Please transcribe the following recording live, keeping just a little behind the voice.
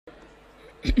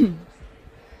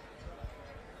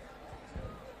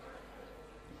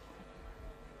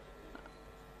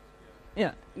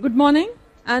Yeah, good morning.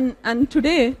 And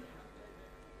today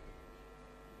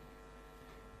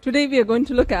we are going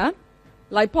to look at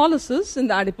lipolysis in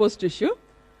the adipose tissue,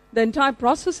 the entire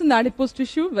process in the adipose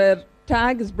tissue where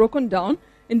TAG is broken down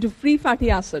into free fatty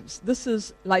acids. This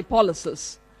is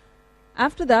lipolysis.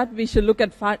 After that, we shall look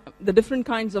at the different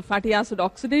kinds of fatty acid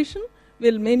oxidation.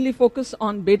 We'll mainly focus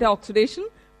on beta oxidation,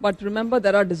 but remember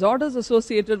there are disorders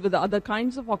associated with other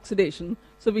kinds of oxidation,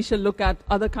 so we shall look at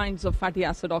other kinds of fatty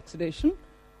acid oxidation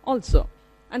also.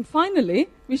 And finally,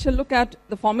 we shall look at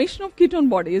the formation of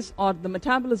ketone bodies or the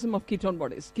metabolism of ketone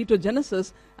bodies,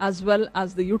 ketogenesis, as well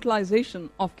as the utilization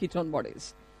of ketone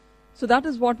bodies. So that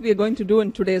is what we are going to do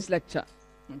in today's lecture.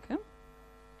 Okay.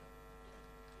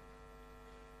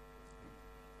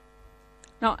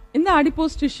 Now, in the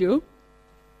adipose tissue,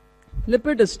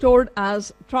 lipid is stored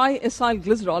as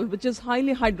triacylglycerol, which is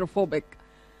highly hydrophobic.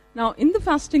 Now, in the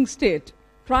fasting state,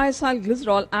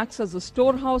 triacylglycerol acts as a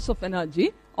storehouse of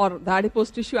energy, or the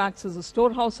adipose tissue acts as a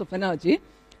storehouse of energy.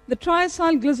 The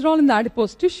triacylglycerol in the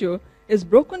adipose tissue is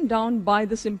broken down by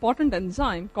this important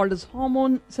enzyme called as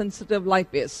hormone-sensitive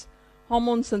lipase.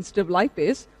 Hormone-sensitive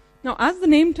lipase. Now, as the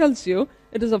name tells you,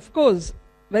 it is, of course,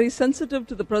 very sensitive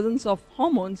to the presence of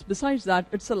hormones. Besides that,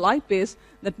 it's a lipase.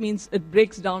 That means it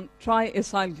breaks down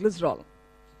triacylglycerol.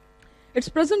 It's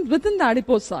present within the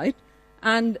adipocyte,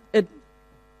 and it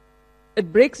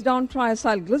breaks down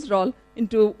triacylglycerol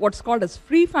into what's called as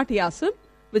free fatty acid,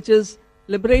 which is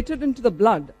liberated into the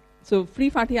blood. So free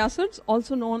fatty acids,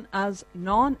 also known as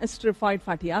non-esterified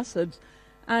fatty acids.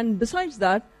 And besides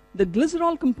that, the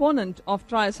glycerol component of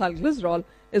triacylglycerol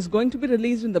is going to be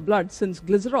released in the blood, since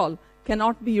glycerol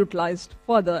cannot be utilized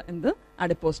further in the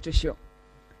adipose tissue.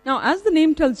 Now, as the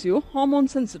name tells you, hormone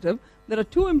sensitive, there are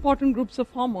two important groups of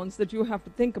hormones that you have to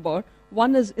think about.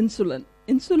 One is insulin.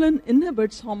 Insulin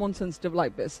inhibits hormone sensitive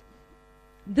lipase.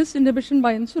 This inhibition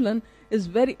by insulin is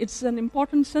it's an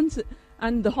important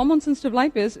and the hormone sensitive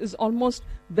lipase is almost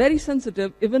very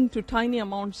sensitive even to tiny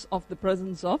amounts of the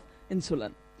presence of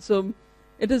insulin. So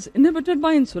it is inhibited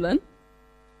by insulin,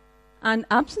 and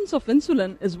absence of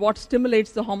insulin is what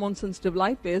stimulates the hormone sensitive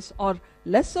lipase, or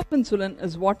less of insulin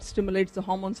is what stimulates the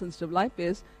hormone sensitive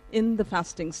lipase in the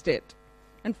fasting state.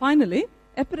 And finally,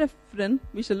 epinephrine,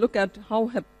 we shall look at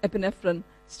how epinephrine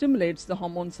stimulates the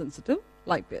hormone sensitive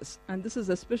lipase. And this is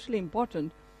especially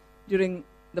important during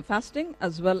the fasting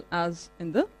as well as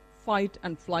in the fight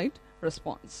and flight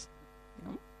response.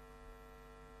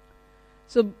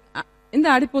 So in the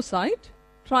adipocyte,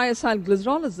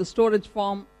 triacylglycerol is the storage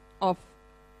form of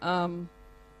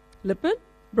lipid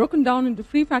broken down into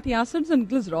free fatty acids and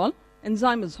glycerol.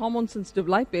 Enzyme is hormone sensitive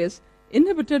lipase,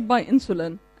 inhibited by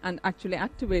insulin and actually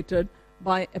activated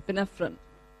by epinephrine.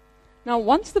 Now,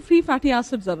 once the free fatty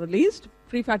acids are released,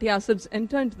 free fatty acids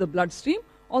enter into the bloodstream,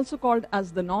 also called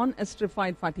as the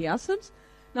non-esterified fatty acids.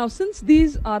 Now, since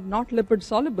these are not lipid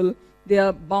soluble, they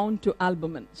are bound to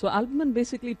albumin. So albumin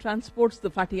basically transports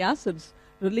the fatty acids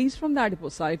released from the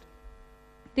adipocyte,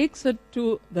 takes it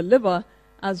to the liver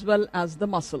as well as the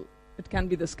muscle. It can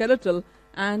be the skeletal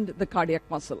and the cardiac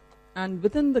muscle. And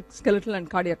within the skeletal and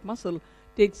cardiac muscle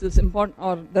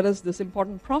there is this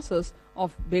important process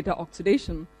of beta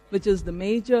oxidation, which is the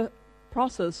major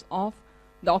process of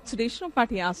the oxidation of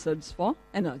fatty acids for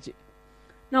energy.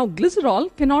 Now,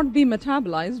 glycerol cannot be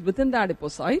metabolized within the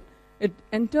adipocyte. It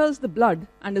enters the blood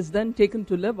and is then taken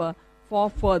to liver for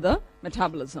further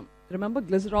metabolism. Remember,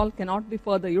 glycerol cannot be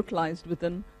further utilized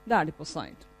within the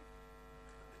adipocyte.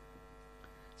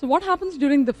 So what happens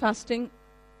during the fasting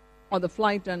or the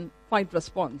flight and fight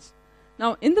response?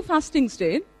 Now, in the fasting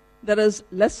state, there is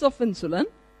less of insulin,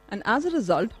 and as a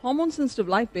result, hormone-sensitive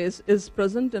lipase is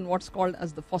present in what's called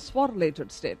as the phosphorylated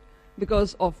state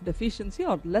because of deficiency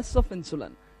or less of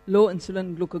insulin, low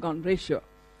insulin-glucagon ratio.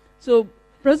 So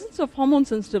presence of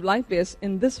hormone-sensitive lipase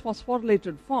in this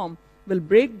phosphorylated form will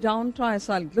break down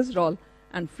triacylglycerol,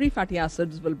 and free fatty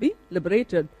acids will be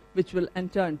liberated, which will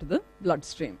enter into the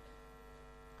bloodstream.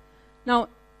 Now,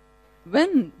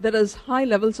 when there is high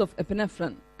levels of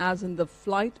epinephrine, as in the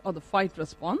flight or the fight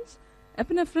response,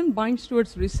 epinephrine binds to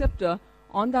its receptor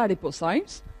on the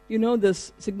adipocytes. You know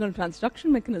this signal transduction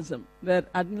mechanism where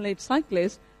adenylate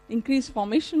cyclase increase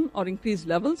formation or increase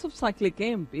levels of cyclic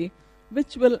AMP,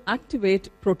 which will activate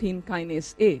protein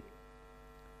kinase A.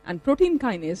 And protein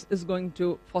kinase is going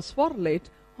to phosphorylate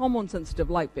hormone-sensitive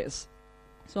lipase.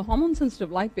 So hormone-sensitive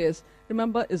lipase,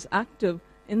 remember, is active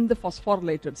in the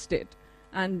phosphorylated state.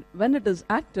 And when it is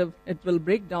active, it will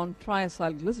break down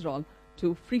triacylglycerol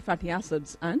to free fatty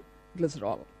acids and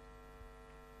glycerol.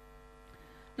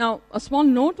 Now, a small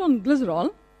note on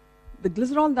glycerol. The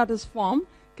glycerol that is formed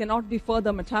cannot be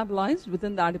further metabolized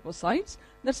within the adipocytes.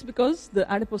 That's because the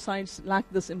adipocytes lack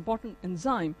this important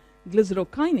enzyme,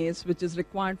 glycerokinase, which is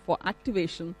required for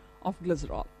activation of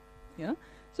glycerol. Yeah?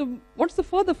 So what's the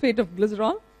further fate of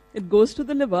glycerol? It goes to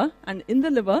the liver, and in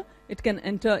the liver, it can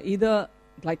enter either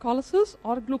glycolysis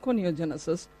or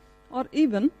gluconeogenesis, or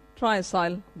even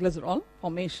triacyl glycerol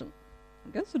formation.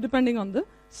 Okay? So depending on the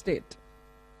state.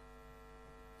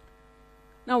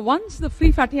 Now, once the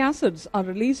free fatty acids are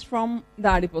released from the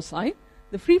adipocyte,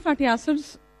 the free fatty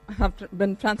acids have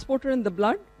been transported in the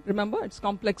blood. Remember, it's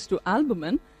complex to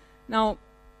albumin. Now,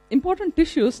 important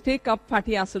tissues take up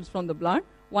fatty acids from the blood.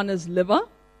 One is liver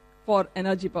for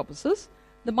energy purposes.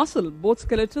 The muscle, both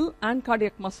skeletal and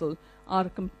cardiac muscle, are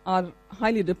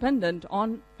highly dependent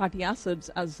on fatty acids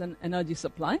as an energy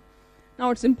supply.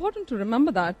 Now, it's important to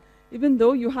remember that even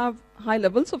though you have high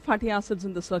levels of fatty acids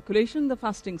in the circulation in the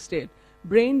fasting state,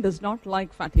 brain does not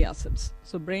like fatty acids.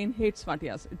 So brain hates fatty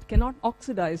acids. It cannot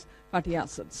oxidize fatty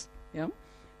acids. Yeah?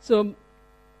 So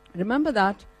remember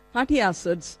that fatty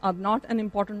acids are not an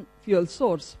important fuel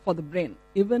source for the brain,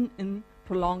 even in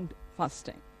prolonged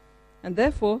fasting. And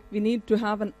therefore, we need to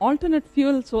have an alternate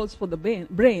fuel source for the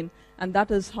brain, and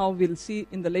that is how we'll see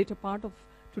in the later part of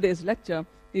today's lecture.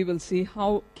 We will see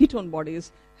how ketone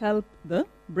bodies help the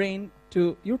brain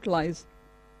to utilize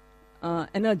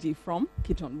energy from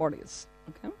ketone bodies.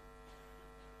 Okay?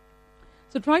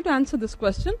 So try to answer this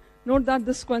question. Note that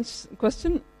this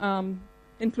question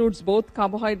includes both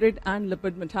carbohydrate and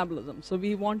lipid metabolism. So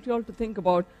we want you all to think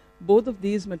about both of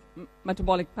these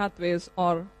metabolic pathways,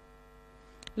 or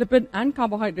lipid and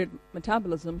carbohydrate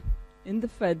metabolism in the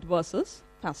fed versus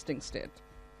fasting state.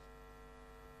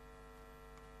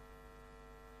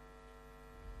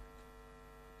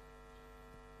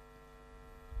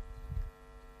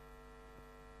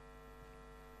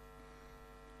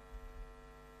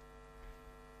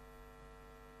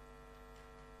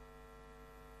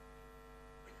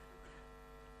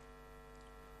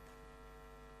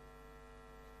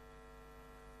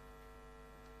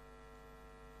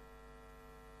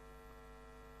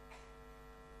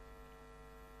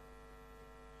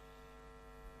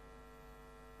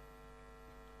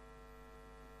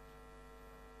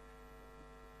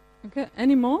 Okay,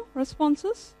 any more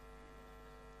responses?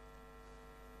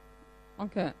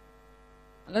 Okay,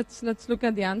 let's look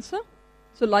at the answer.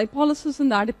 So lipolysis in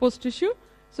the adipose tissue.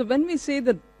 So when we say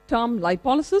the term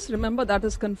lipolysis, remember that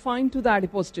is confined to the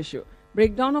adipose tissue.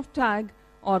 Breakdown of TAG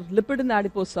or lipid in the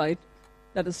adipocyte,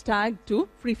 that is TAG to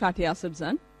free fatty acids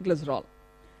and glycerol.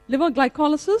 Liver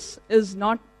glycolysis is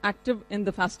not active in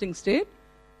the fasting state.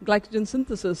 Glycogen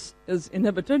synthesis is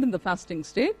inhibited in the fasting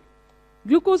state.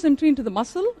 Glucose entry into the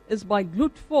muscle is by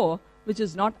GLUT4, which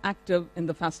is not active in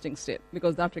the fasting state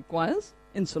because that requires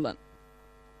insulin.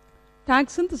 TAG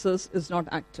synthesis is not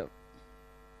active.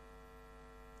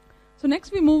 So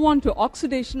next we move on to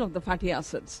oxidation of the fatty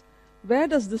acids. Where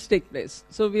does this take place?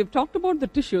 So we have talked about the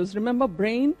tissues. Remember,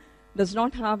 brain does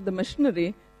not have the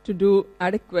machinery to do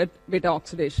adequate beta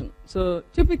oxidation. So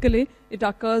typically it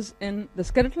occurs in the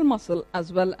skeletal muscle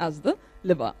as well as the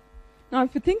liver. Now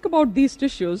if you think about these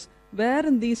tissues, where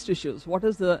in these tissues, what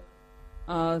is the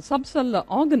subcellular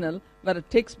organelle where it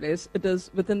takes place? It is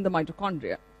within the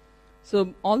mitochondria.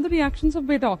 So all the reactions of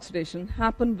beta oxidation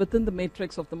happen within the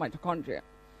matrix of the mitochondria.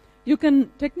 You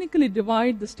can technically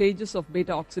divide the stages of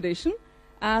beta oxidation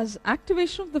as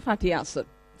activation of the fatty acid.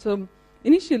 So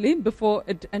initially, before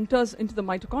it enters into the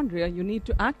mitochondria, you need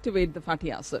to activate the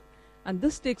fatty acid. And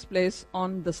this takes place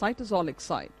on the cytosolic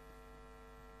side.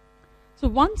 So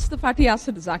once the fatty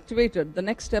acid is activated, the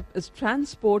next step is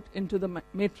transport into the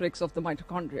matrix of the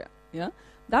mitochondria. Yeah?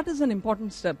 That is an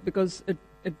important step because it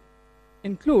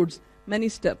includes many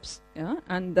steps. Yeah?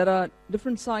 And there are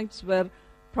different sites where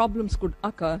problems could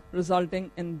occur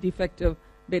resulting in defective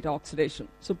beta oxidation.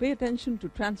 So pay attention to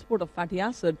transport of fatty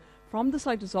acid from the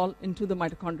cytosol into the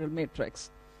mitochondrial matrix.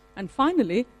 And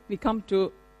finally, we come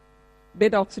to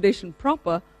beta oxidation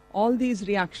proper. All these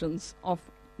reactions of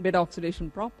beta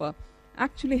oxidation proper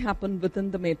actually happen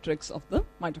within the matrix of the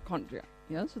mitochondria.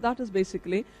 Yeah? So that is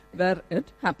basically where it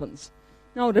happens.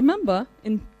 Now remember,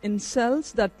 in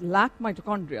cells that lack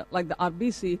mitochondria, like the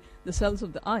RBC, the cells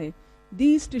of the eye,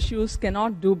 these tissues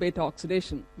cannot do beta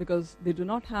oxidation because they do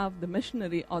not have the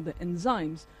machinery or the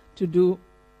enzymes to do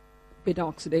beta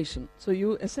oxidation. So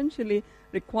you essentially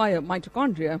require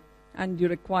mitochondria and you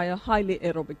require highly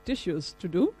aerobic tissues to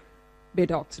do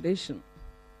beta oxidation.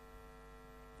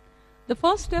 The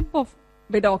first step of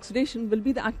beta oxidation will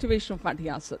be the activation of fatty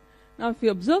acid. Now, if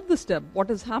you observe this step, what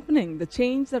is happening, the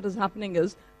change that is happening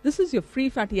is, this is your free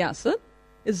fatty acid.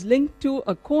 is linked to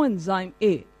a coenzyme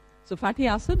A. So fatty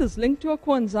acid is linked to a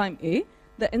coenzyme A.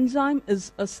 The enzyme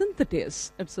is a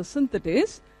synthetase. It's a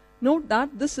synthetase. Note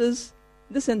that this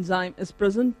enzyme is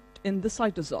present in the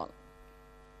cytosol.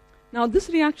 Now this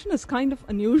reaction is kind of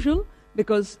unusual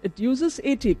because it uses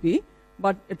ATP,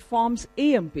 but it forms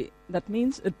AMP. That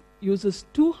means it uses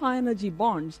two high energy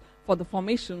bonds for the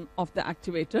formation of the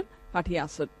activated fatty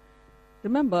acid.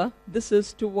 Remember, this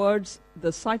is towards the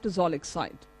cytosolic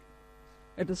side.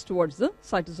 It is towards the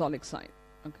cytosolic side.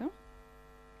 Okay?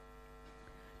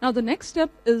 Now the next step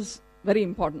is very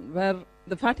important, where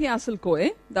the fatty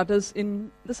acyl-CoA, that is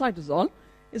in the cytosol,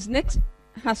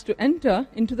 has to enter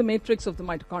into the matrix of the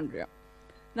mitochondria.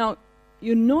 Now,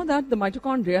 you know that the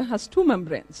mitochondria has two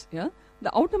membranes. Yeah?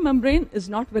 The outer membrane is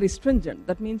not very stringent.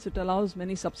 That means it allows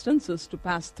many substances to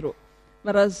pass through.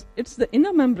 Whereas it's the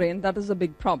inner membrane that is a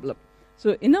big problem.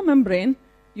 So inner membrane,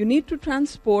 you need to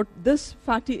transport this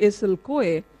fatty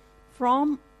acyl-CoA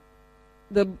from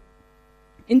the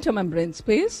intermembrane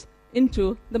space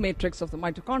into the matrix of the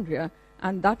mitochondria,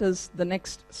 and that is the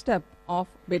next step of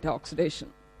beta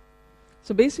oxidation.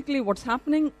 So basically what's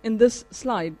happening in this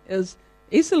slide is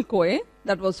acyl-CoA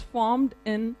that was formed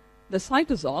in the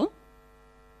cytosol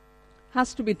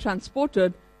has to be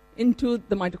transported into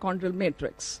the mitochondrial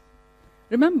matrix.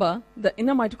 Remember, the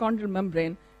inner mitochondrial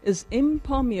membrane is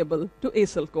impermeable to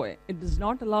acyl-CoA. It does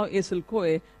not allow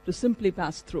acyl-CoA to simply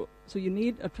pass through. So you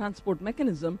need a transport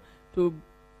mechanism to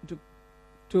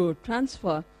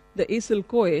transfer the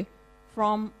acyl-CoA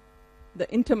from the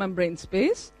intermembrane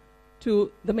space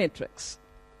to the matrix.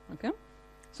 Okay?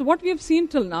 So what we have seen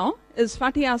till now is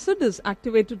fatty acid is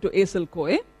activated to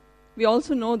acyl-CoA. We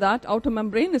also know that outer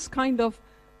membrane is kind of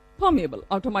permeable.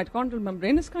 Outer mitochondrial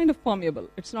membrane is kind of permeable.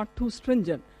 It's not too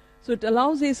stringent. So it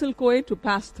allows acyl-CoA to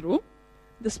pass through.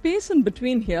 The space in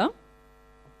between here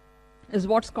is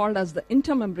what's called as the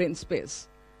intermembrane space.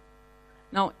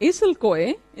 Now,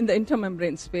 acyl-CoA in the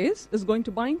intermembrane space is going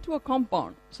to bind to a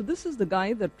compound. So this is the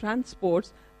guy that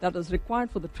is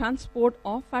required for the transport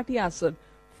of fatty acid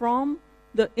from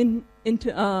the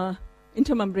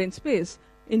intermembrane space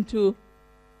into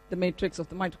the matrix of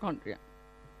the mitochondria.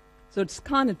 So it's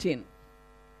carnitine.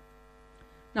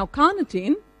 Now,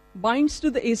 carnitine binds to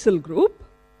the acyl group.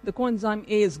 The coenzyme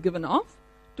A is given off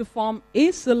to form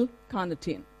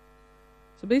acyl-carnitine.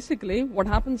 So basically what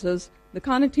happens is the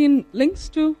carnitine links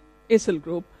to acyl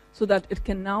group so that it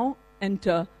can now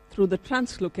enter through the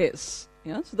translocase.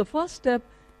 Yeah? So the first step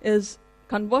is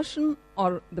conversion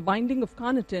or the binding of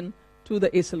carnitine to the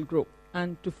acyl group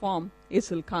and to form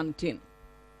acyl-carnitine.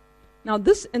 Now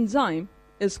this enzyme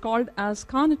is called as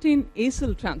carnitine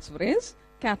acyl transferase,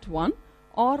 CAT1,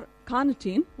 or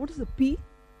carnitine, what is the P?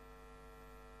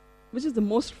 Which is the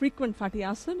most frequent fatty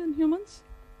acid in humans?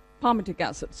 Palmitic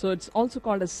acid. So it's also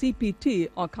called as CPT,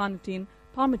 or carnitine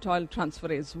palmitoyl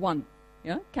transferase 1.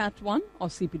 Yeah? CAT1 or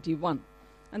CPT1.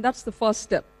 And that's the first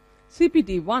step.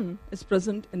 CPT1 is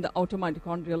present in the outer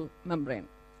mitochondrial membrane.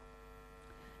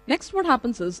 Next, what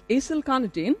happens is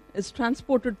acyl-carnitine is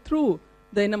transported through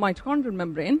the inner mitochondrial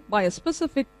membrane by a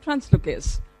specific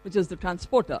translocase, which is the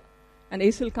transporter. And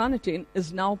acyl-carnitine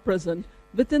is now present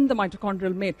within the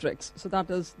mitochondrial matrix. So that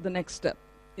is the next step.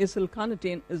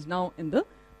 Acyl-carnitine is now in the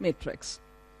matrix.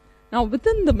 Now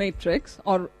within the matrix,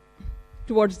 or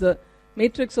towards the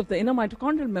matrix of the inner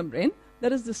mitochondrial membrane,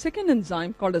 there is the second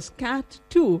enzyme called as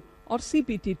CAT2 or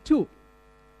CPT2.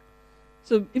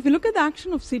 So if you look at the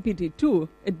action of CPT2,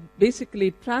 it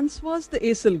basically transfers the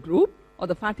acyl group or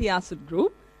the fatty acid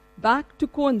group back to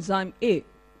coenzyme A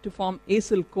to form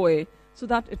acyl-CoA so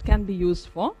that it can be used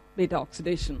for beta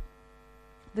oxidation.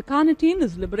 The carnitine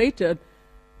is liberated.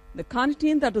 The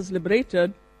carnitine that is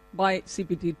liberated by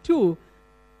CPT2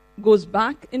 goes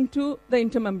back into the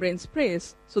intermembrane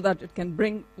space so that it can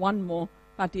bring one more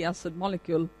fatty acid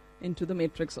molecule into the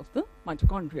matrix of the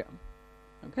mitochondria.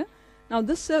 Okay? Now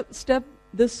this step,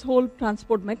 this whole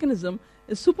transport mechanism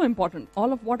is super important.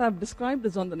 All of what I've described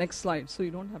is on the next slide, so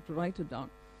you don't have to write it down.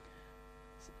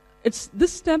 It's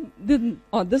this step,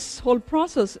 or this whole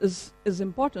process is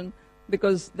important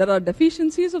because there are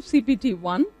deficiencies of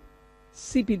CPT1,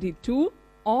 CPT2,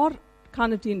 or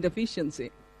carnitine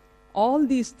deficiency. All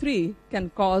these three can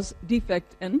cause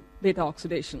defect in beta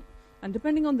oxidation. And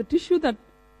depending on the tissue that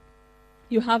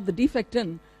you have the defect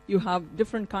in, you have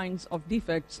different kinds of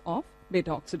defects of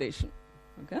beta oxidation.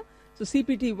 Okay? So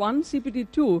CPT1,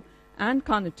 CPT2, and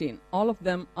carnitine, all of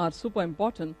them are super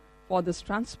important for this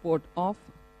transport of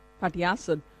fatty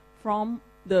acid from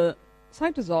the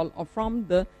cytosol or from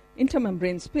the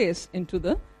intermembrane space into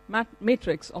the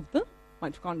matrix of the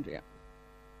mitochondria.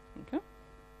 Okay?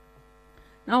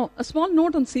 Now, a small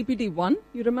note on CPT1.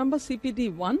 You remember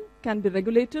CPT1 can be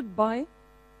regulated by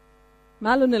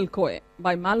malonyl-CoA.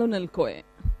 Malonyl-CoA,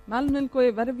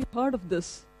 where have you heard of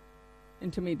this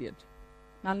intermediate?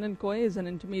 Malonyl-CoA is an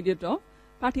intermediate of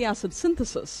fatty acid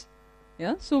synthesis.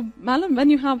 Yeah? So when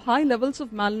you have high levels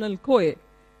of malonyl-CoA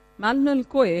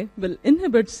will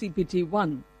inhibit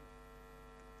CPT1.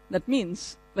 That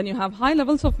means when you have high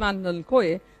levels of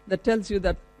malonyl-CoA, that tells you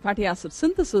that fatty acid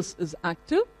synthesis is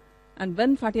active, and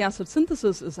when fatty acid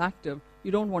synthesis is active,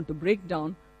 you don't want to break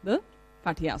down the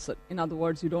fatty acid. In other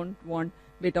words, you don't want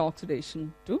beta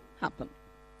oxidation to happen.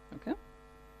 Okay?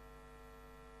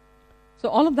 So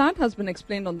all of that has been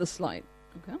explained on this slide.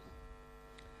 Okay?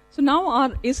 So now our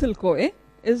acyl-CoA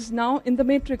is now in the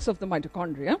matrix of the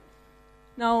mitochondria.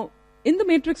 Now, in the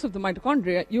matrix of the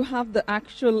mitochondria, you have the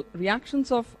actual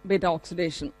reactions of beta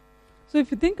oxidation. So if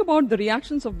you think about the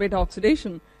reactions of beta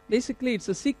oxidation, basically it's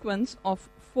a sequence of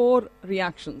 4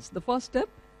 reactions. The first step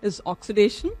is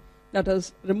oxidation, that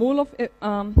is removal of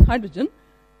hydrogen.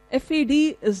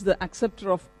 FAD is the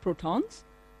acceptor of protons.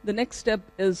 The next step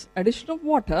is addition of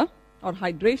water or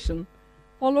hydration,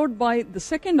 followed by the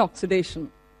second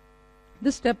oxidation.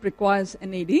 This step requires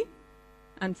NAD,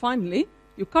 and finally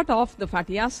you cut off the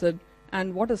fatty acid,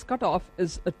 and what is cut off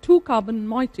is a 2-carbon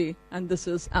moiety, and this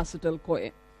is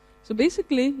acetyl-CoA. So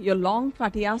basically your long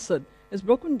fatty acid is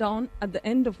broken down at the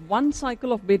end of one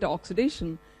cycle of beta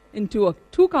oxidation into a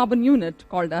 2-carbon unit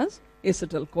called as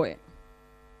acetyl-CoA.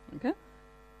 Okay?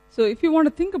 So if you want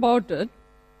to think about it,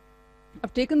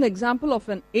 I've taken the example of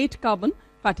an 8-carbon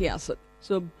fatty acid.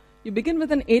 So you begin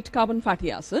with an 8-carbon fatty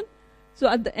acid. So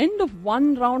at the end of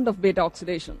one round of beta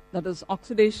oxidation, that is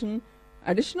oxidation,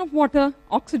 addition of water,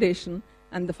 oxidation,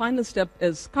 and the final step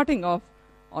is cutting off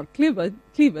or cleavage,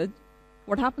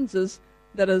 what happens is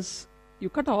you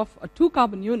cut off a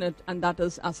 2-carbon unit, and that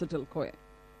is acetyl-CoA.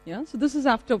 Yeah? So this is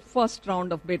after first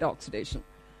round of beta oxidation.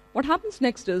 What happens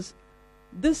next is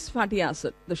this fatty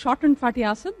acid, the shortened fatty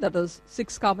acid, that is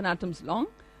 6 carbon atoms long,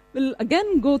 will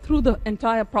again go through the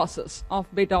entire process of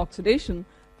beta oxidation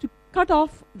to cut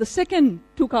off the second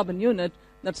 2-carbon unit,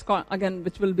 that's again,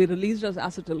 which will be released as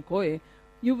acetyl-CoA.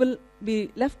 You will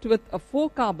be left with a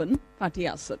 4-carbon fatty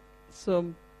acid.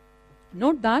 So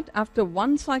note that after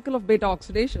one cycle of beta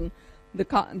oxidation,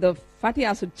 the fatty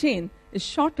acid chain is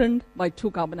shortened by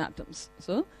 2 carbon atoms.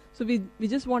 So we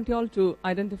just want you all to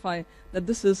identify that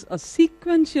this is a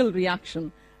sequential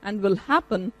reaction and will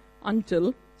happen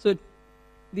until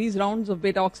these rounds of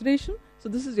beta oxidation. So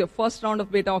this is your first round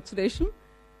of beta oxidation,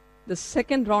 the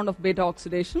second round of beta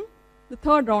oxidation, the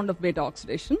third round of beta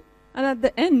oxidation, and at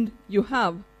the end you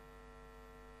have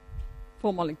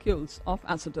 4 molecules of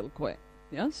acetyl-CoA.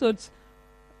 Yeah? So it's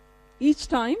each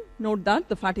time, note that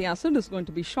the fatty acid is going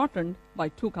to be shortened by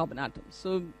 2 carbon atoms.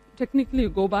 So technically you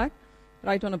go back,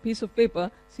 write on a piece of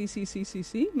paper,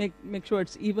 CC, make sure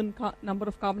it's even number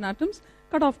of carbon atoms,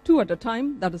 cut off 2 at a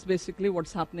time. That is basically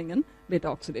what's happening in beta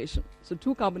oxidation. So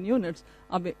 2 carbon units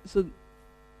so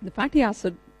the fatty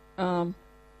acid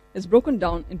is broken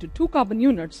down into 2 carbon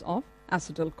units of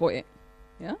acetyl-CoA.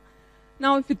 Yeah?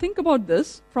 Now if you think about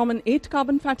this, from an 8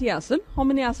 carbon fatty acid, how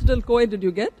many acetyl-CoA did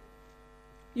you get?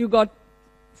 You got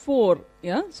 4,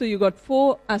 yeah? So you got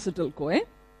 4 acetyl-CoA.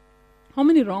 How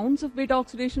many rounds of beta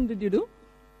oxidation did you do?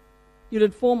 You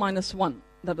did 4 minus 1.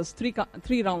 That is 3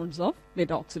 rounds of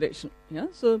beta oxidation. Yeah?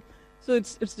 So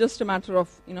it's just a matter of,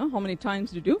 how many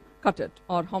times did you cut it,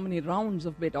 or how many rounds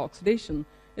of beta oxidation.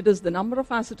 It is the number of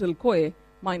acetyl-CoA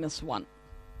minus 1.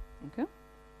 Okay?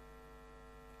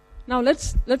 Now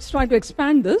let's try to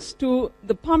expand this to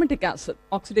the palmitic acid,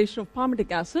 oxidation of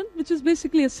palmitic acid, which is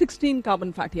basically a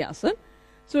 16-carbon fatty acid.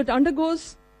 So it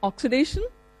undergoes oxidation,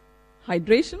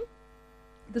 hydration,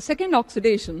 the second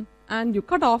oxidation, and you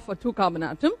cut off a 2-carbon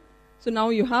atom. So now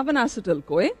you have an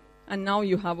acetyl-CoA, and now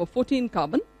you have a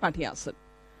 14-carbon fatty acid.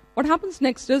 What happens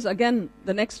next is, again,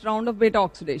 the next round of beta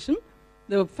oxidation,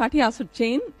 the fatty acid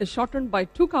chain is shortened by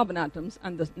 2 carbon atoms,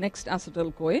 and the next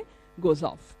acetyl-CoA goes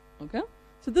off. Okay?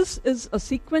 So this is a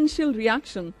sequential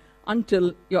reaction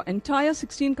until your entire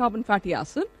 16-carbon fatty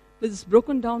acid, which is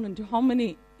broken down into how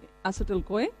many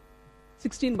acetyl-CoA?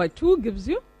 16 by 2 gives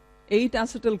you 8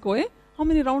 acetyl-CoA. How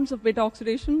many rounds of beta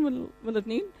oxidation will it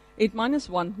need? 8 minus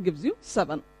 1 gives you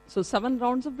 7. So 7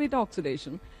 rounds of beta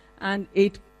oxidation and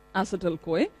 8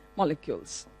 acetyl-CoA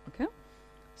molecules. Okay?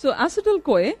 So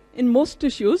acetyl-CoA in most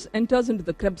tissues enters into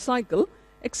the Krebs cycle,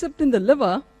 except in the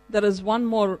liver there is one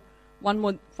more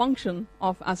function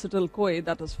of acetyl-CoA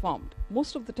that is formed.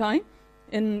 Most of the time,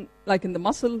 like in the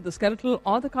muscle, the skeletal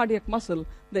or the cardiac muscle,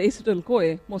 the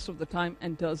acetyl-CoA most of the time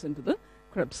enters into the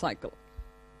Krebs cycle.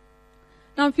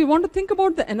 Now if you want to think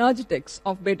about the energetics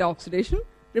of beta oxidation,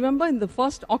 Remember, in the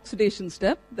first oxidation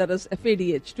step, there is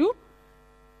FADH2.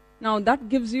 Now that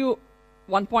gives you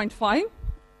 1.5.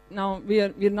 Now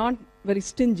we're not very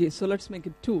stingy, so let's make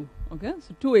it 2. Okay,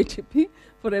 so 2 ATP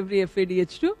for every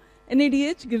FADH2.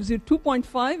 NADH gives you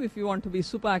 2.5 if you want to be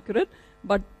super accurate,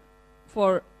 but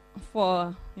for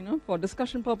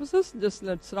discussion purposes, just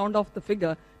let's round off the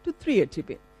figure to 3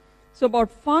 ATP. So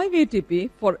about 5 ATP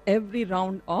for every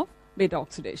round of beta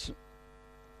oxidation.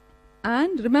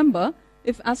 And remember,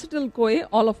 if acetyl-CoA,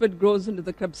 all of it grows into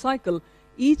the Krebs cycle,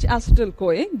 each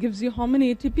acetyl-CoA gives you how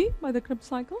many ATP by the Krebs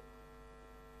cycle?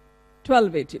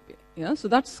 12 ATP. Yeah, so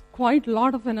that's quite a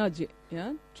lot of energy.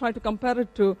 Yeah, try to compare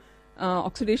it to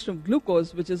oxidation of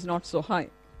glucose, which is not so high.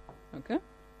 Okay,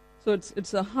 so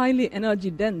it's a highly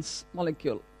energy-dense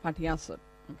molecule, fatty acid.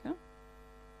 Okay.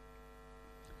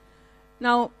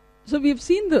 Now, so we've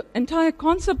seen the entire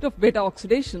concept of beta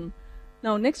oxidation.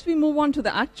 Now, next we move on to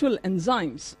the actual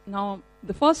enzymes. Now,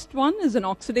 the first one is an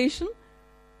oxidation.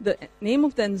 The name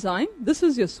of the enzyme, this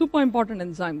is your super important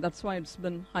enzyme, that's why it's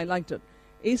been highlighted.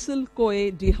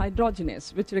 Acyl-CoA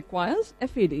dehydrogenase, which requires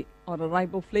FAD, or a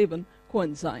riboflavin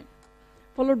coenzyme.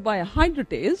 Followed by a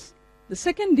hydratase. The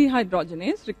second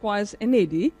dehydrogenase requires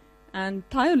NAD, and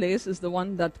thiolase is the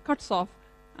one that cuts off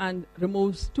and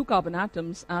removes 2 carbon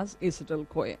atoms as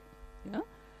acetyl-CoA. Yeah?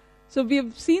 So we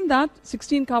have seen that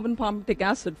 16 carbon palmitic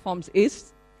acid forms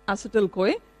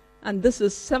acetyl-CoA, and this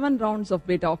is 7 rounds of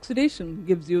beta oxidation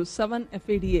gives you 7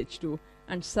 FADH2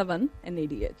 and 7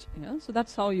 NADH. Yeah? So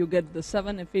that's how you get the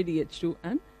 7 FADH2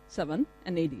 and 7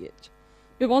 NADH.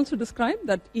 We've also described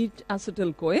that each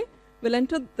acetyl-CoA will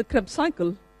enter the Krebs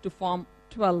cycle to form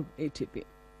 12 ATP.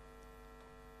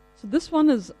 So this one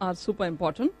is our super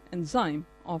important enzyme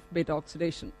of beta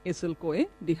oxidation, acyl-CoA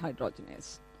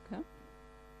dehydrogenase. Okay?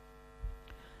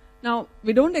 Now,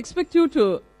 we don't expect you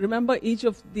to remember each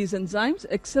of these enzymes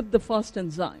except the first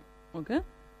enzyme. Okay?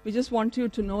 We just want you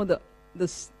to know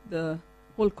the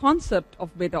whole concept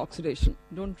of beta oxidation.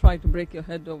 Don't try to break your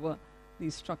head over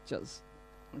these structures.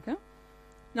 Okay?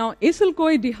 Now,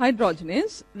 acyl-CoA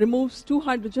dehydrogenase removes 2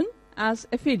 hydrogen as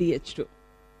FADH2.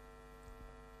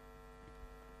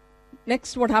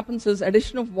 Next, what happens is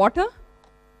addition of water,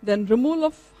 then removal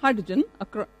of hydrogen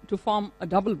to form a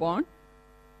double bond,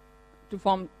 to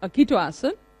form a keto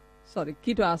acid,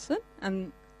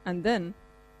 and then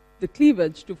the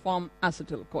cleavage to form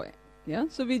acetyl-CoA. Yeah?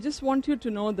 So we just want you to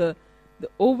know the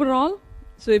overall.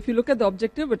 So if you look at the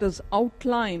objective, it is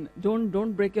outline.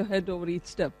 Don't break your head over each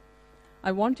step.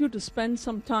 I want you to spend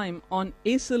some time on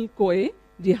acyl-CoA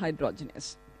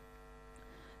dehydrogenase.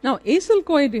 Now,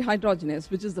 acyl-CoA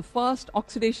dehydrogenase, which is the first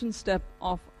oxidation step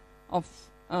of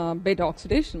beta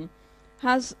oxidation,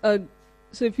 has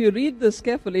so if you read this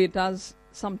carefully, it has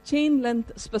some chain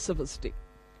length specificity.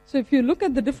 So if you look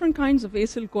at the different kinds of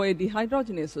acyl-CoA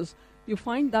dehydrogenases, you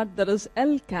find that there is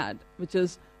LCAD, which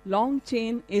is long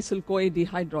chain acyl-CoA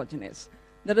dehydrogenase.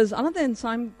 There is another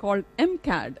enzyme called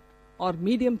MCAD, or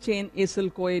medium chain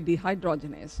acyl-CoA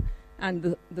dehydrogenase.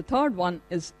 And the third one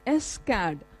is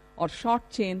SCAD, or short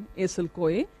chain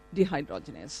acyl-CoA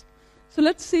dehydrogenase. So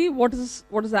let's see what is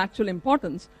the actual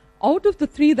importance. Out of the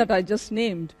 3 that I just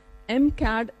named,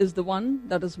 MCAD is the one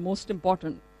that is most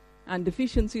important, and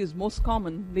deficiency is most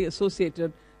commonly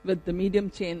associated with the medium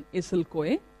chain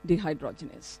acyl-CoA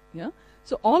dehydrogenase. Yeah?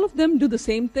 So all of them do the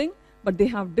same thing, but they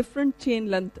have different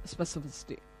chain length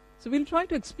specificity. So we'll try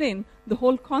to explain the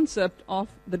whole concept of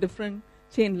the different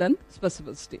chain length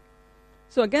specificity.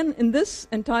 So again, in this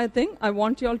entire thing, I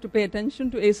want you all to pay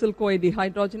attention to acyl-CoA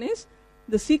dehydrogenase,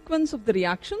 the sequence of the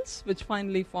reactions which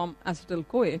finally form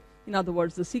acetyl-CoA, in other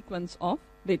words, the sequence of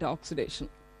beta oxidation.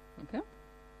 Okay?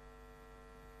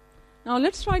 Now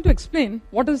let's try to explain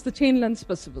what is the chain length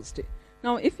specificity.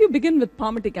 Now if you begin with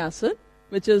palmitic acid,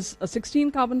 which is a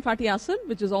 16 carbon fatty acid,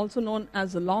 which is also known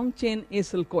as a long chain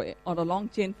acyl-CoA, or a long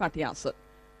chain fatty acid.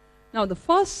 Now the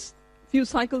first few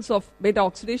cycles of beta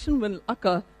oxidation will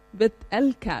occur with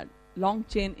LCAD, long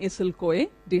chain acyl-CoA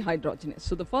dehydrogenase.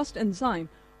 So the first enzyme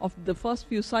of the first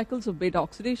few cycles of beta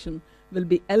oxidation will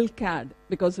be LCAD,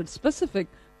 because it's specific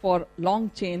for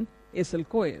long chain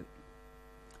acyl-CoA.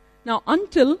 Now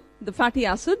until the fatty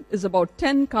acid is about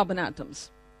 10 carbon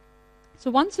atoms.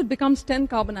 So once it becomes 10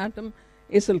 carbon atom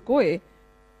acyl-CoA,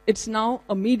 it's now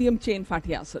a medium chain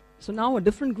fatty acid. So now a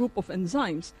different group of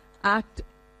enzymes act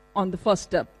on the first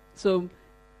step. So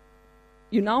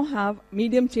you now have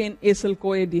medium chain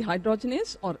acyl-CoA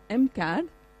dehydrogenase, or MCAD,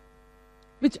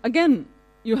 which again,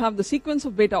 you have the sequence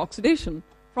of beta oxidation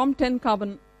from 10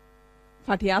 carbon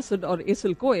fatty acid or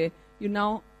acyl-CoA. You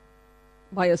now,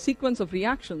 by a sequence of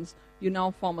reactions, you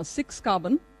now form a 6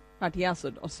 carbon fatty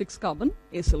acid or 6 carbon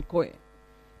acyl-CoA.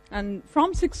 And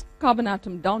from 6 carbon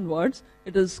atom downwards,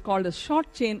 it is called as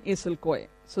short chain acyl-CoA.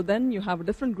 So then you have a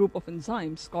different group of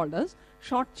enzymes called as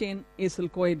short chain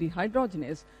acyl-CoA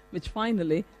dehydrogenase, which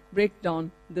finally break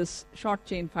down this short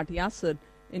chain fatty acid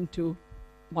into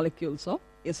molecules of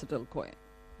acetyl-CoA.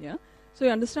 Yeah? So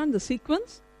you understand the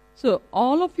sequence? So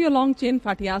all of your long chain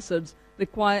fatty acids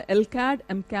require LCAD,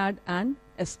 MCAD, and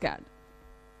SCAD.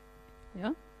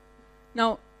 Yeah?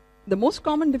 Now, the most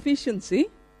common deficiency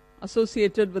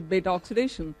associated with beta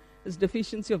oxidation is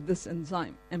deficiency of this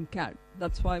enzyme, MCAD.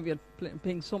 That's why we are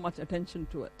paying so much attention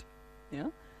to it. Yeah?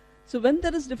 So when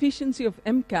there is deficiency of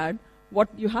MCAD, what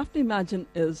you have to imagine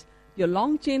is your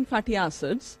long chain fatty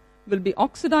acids will be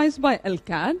oxidized by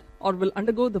LCAD or will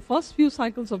undergo the first few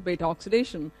cycles of beta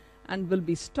oxidation and will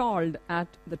be stalled at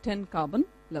the 10 carbon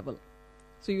level.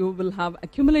 So you will have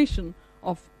accumulation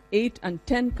of 8 and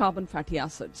 10 carbon fatty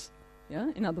acids.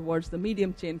 Yeah? In other words, the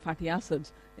medium chain fatty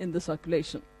acids in the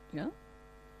circulation, yeah?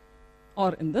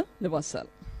 Or in the liver cell.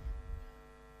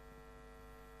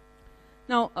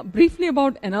 Now, briefly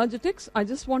about energetics, I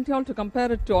just want you all to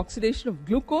compare it to oxidation of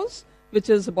glucose, which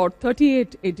is about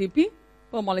 38 ATP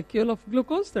per molecule of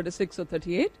glucose, 36 or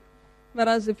 38.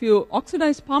 Whereas if you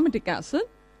oxidize palmitic acid,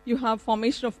 you have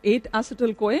formation of 8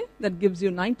 acetyl-CoA that gives you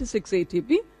 96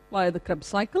 ATP via the Krebs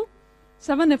cycle.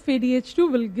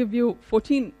 7-FADH2 will give you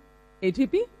 14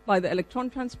 ATP by the electron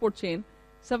transport chain.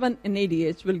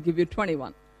 7-NADH will give you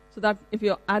 21. So that if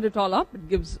you add it all up, it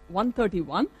gives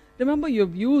 131. Remember,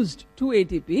 you've used 2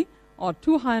 ATP or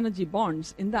 2 high energy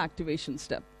bonds in the activation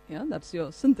step. Yeah, that's your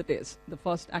synthetase, the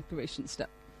first activation step.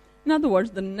 In other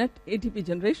words, the net ATP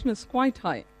generation is quite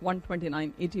high,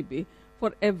 129 ATP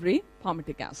for every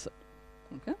palmitic acid.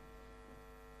 Okay.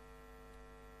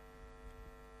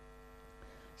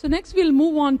 So next we'll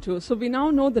move on to, so we now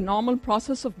know the normal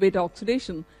process of beta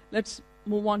oxidation. Let's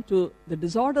move on to the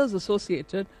disorders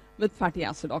associated with fatty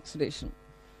acid oxidation.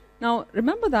 Now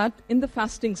remember that in the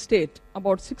fasting state,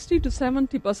 about 60 to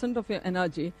 70% of your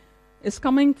energy is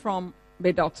coming from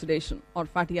beta oxidation or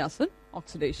fatty acid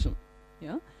oxidation.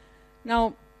 Yeah?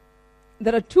 Now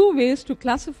there are 2 ways to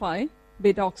classify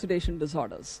beta oxidation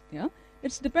disorders. Yeah?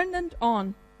 It's dependent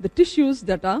on the tissues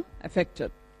that are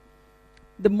affected.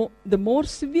 The more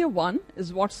severe one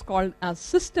is what's called as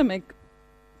systemic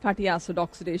fatty acid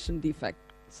oxidation defect.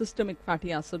 Systemic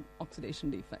fatty acid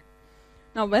oxidation defect.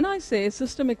 Now when I say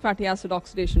systemic fatty acid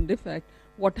oxidation defect,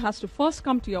 what has to first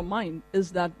come to your mind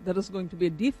is that there is going to be a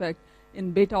defect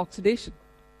in beta oxidation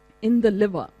in the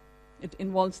liver. It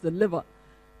involves the liver.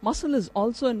 Muscle is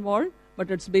also involved,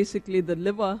 but it's basically the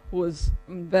liver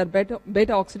where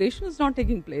beta oxidation is not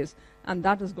taking place, and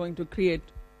that is going to create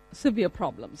severe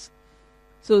problems.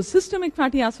 So systemic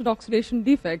fatty acid oxidation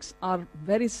defects are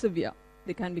very severe.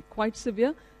 They can be quite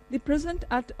severe. They present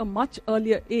at a much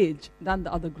earlier age than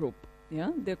the other group.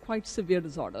 Yeah? They're quite severe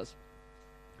disorders.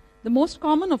 The most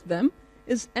common of them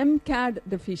is MCAD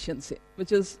deficiency,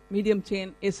 which is medium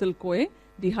chain acyl-CoA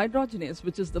dehydrogenase,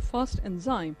 which is the first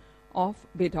enzyme of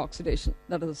beta oxidation,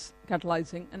 that is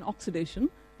catalyzing an oxidation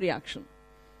reaction.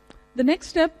 The next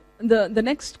step, the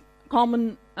next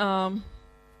common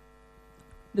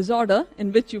disorder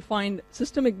in which you find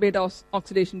systemic beta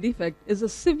oxidation defect is a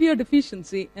severe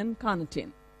deficiency in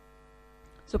carnitine.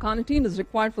 So carnitine is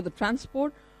required for the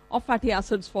transport of fatty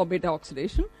acids for beta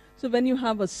oxidation. So when you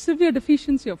have a severe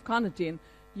deficiency of carnitine,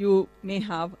 you may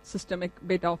have systemic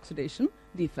beta oxidation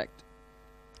defect.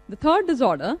 The third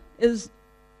disorder is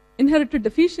inherited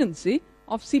deficiency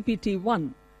of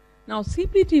CPT1. Now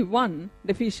CPT1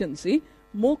 deficiency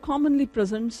more commonly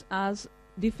presents as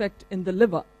defect in the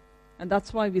liver, and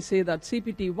that's why we say that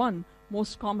CPT1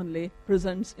 most commonly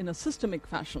presents in a systemic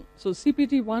fashion. So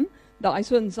CPT1, the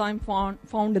isoenzyme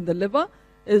found in the liver,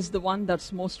 is the one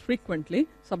that's most frequently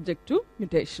subject to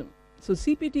mutation. So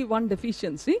CPT1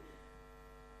 deficiency,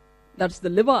 that's the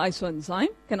liver isoenzyme,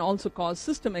 can also cause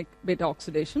systemic beta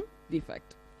oxidation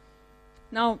defect.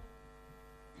 Now,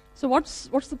 so what's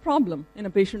the problem in a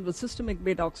patient with systemic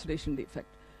beta oxidation defect?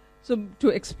 So to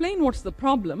explain what's the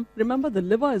problem, remember the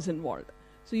liver is involved.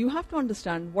 So you have to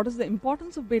understand what is the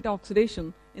importance of beta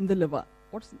oxidation in the liver.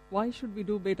 Why should we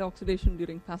do beta oxidation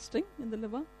during fasting in the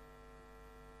liver?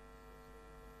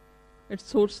 It's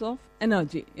source of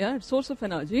energy. Yeah, it's source of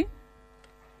energy.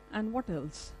 And what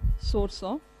else? Source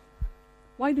of,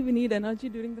 why do we need energy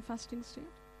during the fasting state?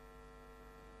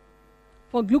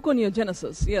 For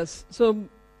gluconeogenesis, yes. So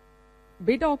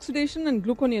beta oxidation and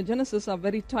gluconeogenesis are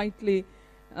very tightly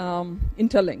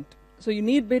interlinked. So you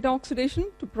need beta oxidation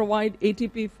to provide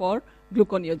ATP for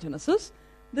gluconeogenesis.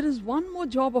 There is one more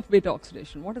job of beta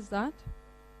oxidation. What is that?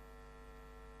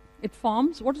 It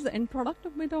forms, what is the end product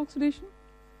of beta oxidation?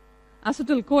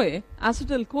 acetyl-CoA.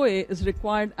 Acetyl-CoA is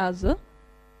required as a...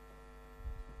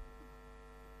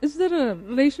 Is there a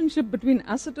relationship between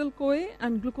acetyl-CoA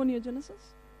and gluconeogenesis?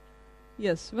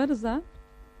 Yes, where is that?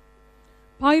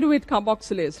 Pyruvate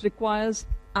carboxylase requires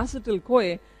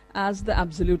acetyl-CoA as the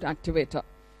absolute activator.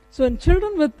 So in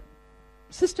children with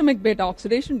systemic beta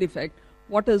oxidation defect,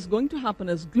 what is going to happen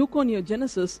is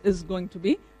gluconeogenesis is going to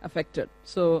be affected.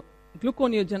 So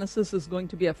gluconeogenesis is going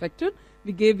to be affected.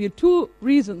 We gave you two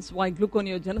reasons why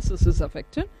gluconeogenesis is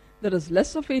affected. There is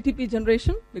less of ATP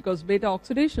generation because beta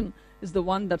oxidation is the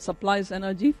one that supplies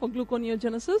energy for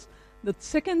gluconeogenesis. The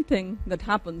second thing that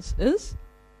happens is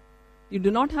you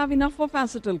do not have enough of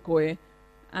acetyl-CoA,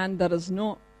 and there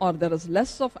is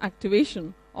less of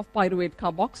activation of pyruvate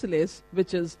carboxylase,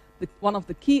 which is one of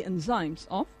the key enzymes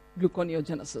of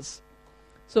gluconeogenesis.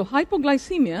 So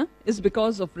hypoglycemia is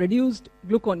because of reduced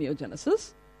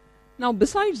gluconeogenesis. Now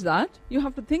besides that, you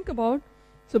have to think about,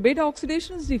 so beta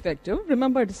oxidation is defective.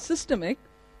 Remember, it is systemic.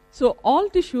 So all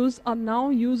tissues are now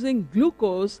using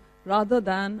glucose rather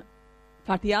than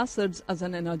fatty acids as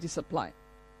an energy supply.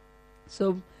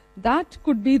 So that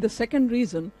could be the second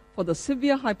reason for the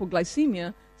severe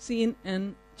hypoglycemia seen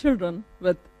in children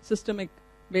with systemic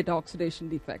beta oxidation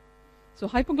defect. So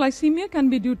hypoglycemia can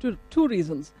be due to two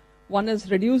reasons. One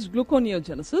is reduced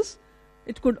gluconeogenesis.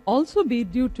 It could also be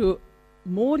due to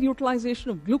more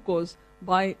utilization of glucose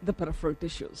by the peripheral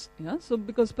tissues. Yeah? So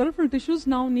because peripheral tissues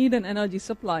now need an energy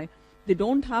supply, they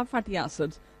don't have fatty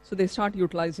acids, so they start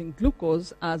utilizing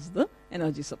glucose as the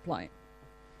energy supply.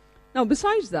 Now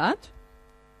besides that,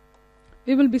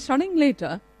 we will be studying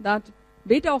later that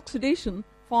beta oxidation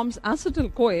forms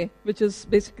acetyl-CoA, which is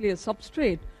basically a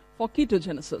substrate for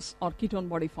ketogenesis or ketone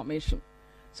body formation.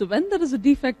 So when there is a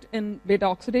defect in beta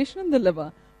oxidation in the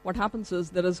liver, what happens is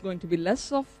there is going to be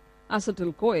less of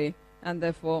acetyl-CoA and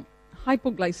therefore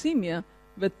hypoglycemia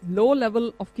with low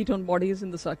level of ketone bodies in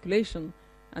the circulation,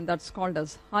 and that's called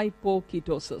as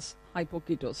hypoketosis.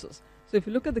 So if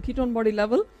you look at the ketone body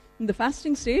level, in the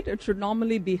fasting state, it should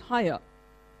normally be higher.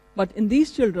 But in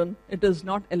these children, it is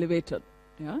not elevated.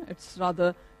 Yeah? It's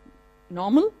rather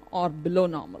normal or below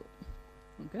normal.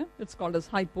 Okay? It's called as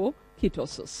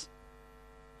hypoketosis.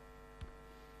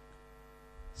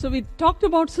 So we talked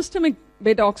about systemic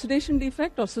beta oxidation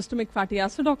defect or systemic fatty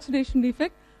acid oxidation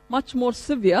defect, much more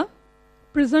severe,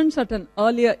 presents at an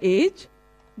earlier age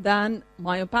than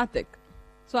myopathic.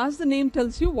 So as the name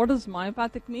tells you, what does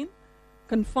myopathic mean?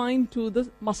 Confined to the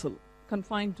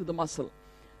muscle.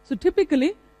 So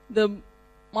typically, the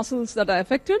muscles that are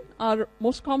affected are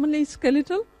most commonly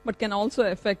skeletal, but can also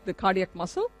affect the cardiac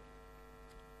muscle.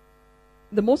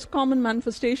 The most common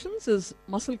manifestations is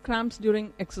muscle cramps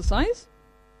during exercise,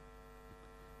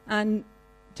 and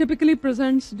typically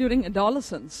presents during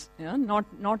adolescence, yeah?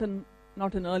 not in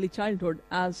early childhood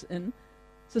as in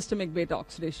systemic beta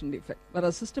oxidation defect.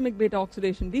 Whereas systemic beta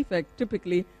oxidation defect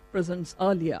typically presents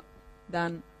earlier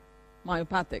than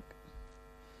myopathic.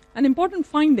 An important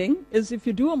finding is if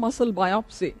you do a muscle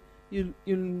biopsy, you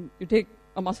take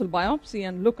a muscle biopsy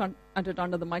and look at it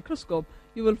under the microscope,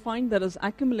 you will find there is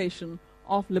accumulation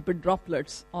of lipid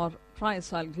droplets or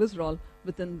triacylglycerol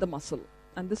within the muscle.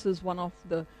 And this is one of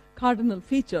the cardinal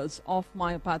features of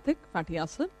myopathic fatty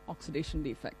acid oxidation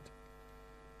defect.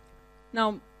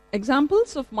 Now,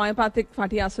 examples of myopathic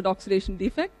fatty acid oxidation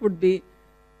defect would be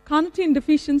carnitine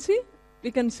deficiency.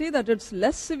 We can say that it's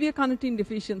less severe carnitine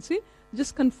deficiency,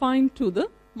 just confined to the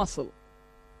muscle.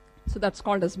 So that's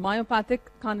called as myopathic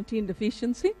carnitine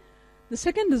deficiency. The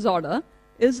second disorder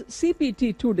is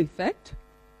CPT2 defect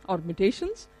or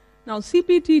mutations. Now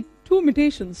CPT2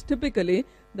 mutations, typically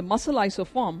the muscle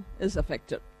isoform is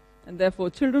affected, and therefore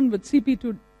children with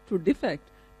CPT2 defect,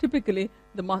 typically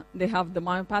they have the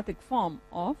myopathic form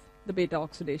of the beta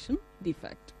oxidation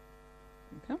defect.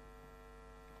 Okay.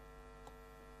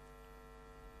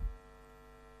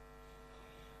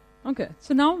 Okay,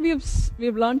 so now we have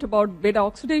learned about beta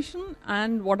oxidation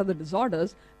and what are the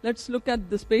disorders. Let's look at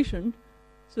this patient.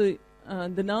 So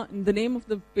the name of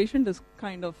the patient is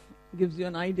kind of gives you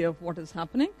an idea of what is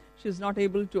happening. She's not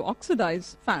able to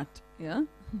oxidize fat. Yeah.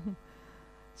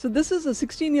 So this is a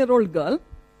 16-year-old girl.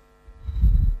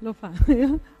 Low fat.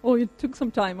 Yeah. Oh, it took some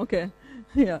time. Okay.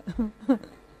 Yeah.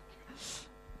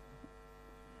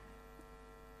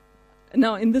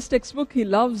 Now, in this textbook, he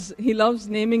loves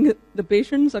naming the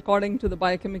patients according to the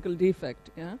biochemical defect.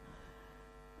 Yeah.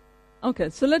 Okay,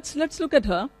 so let's look at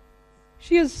her.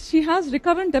 She has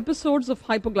recurrent episodes of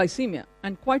hypoglycemia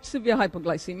and quite severe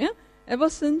hypoglycemia ever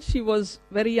since she was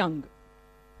very young.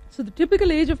 So the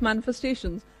typical age of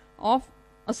manifestations of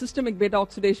a systemic beta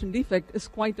oxidation defect is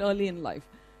quite early in life.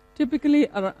 Typically,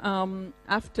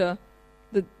 after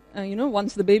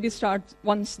once the baby starts,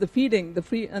 once the feeding,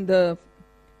 the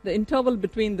interval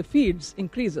between the feeds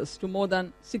increases to more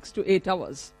than 6 to 8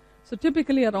 hours. So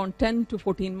typically around 10 to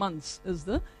 14 months is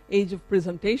the age of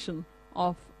presentation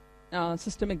of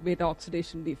systemic beta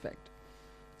oxidation defect.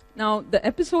 Now, the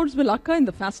episodes will occur in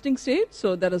the fasting state,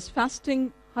 so there is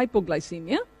fasting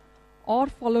hypoglycemia, or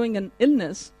following an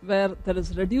illness where there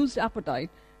is reduced appetite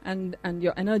and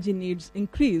your energy needs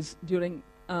increase during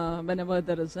whenever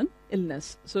there is an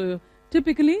illness. So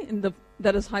typically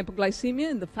there is hypoglycemia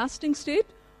in the fasting state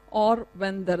or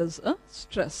when there is a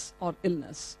stress or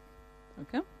illness.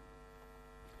 Okay?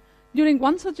 During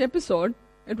one such episode,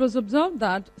 it was observed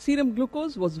that serum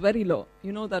glucose was very low.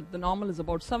 You know that the normal is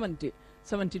about 70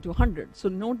 to 100. So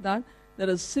note that there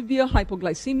is severe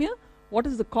hypoglycemia. What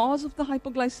is the cause of the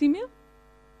hypoglycemia?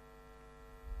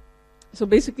 So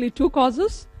basically two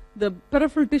causes. The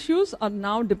peripheral tissues are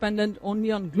now dependent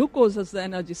only on glucose as the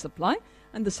energy supply.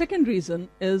 And the second reason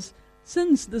is,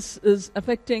 since this is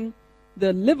affecting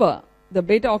the liver, the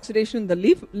beta oxidation in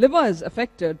the liver is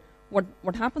affected,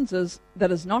 what happens is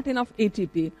there is not enough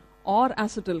ATP or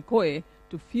acetyl-CoA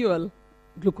to fuel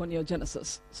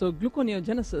gluconeogenesis. So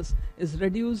gluconeogenesis is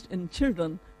reduced in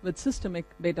children with systemic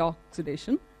beta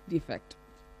oxidation defect.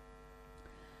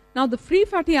 Now the free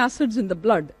fatty acids in the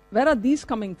blood, where are these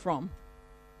coming from?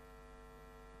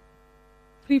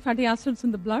 Free fatty acids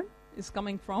in the blood is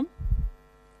coming from?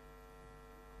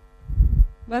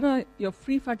 Where are your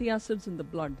free fatty acids in the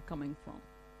blood coming from?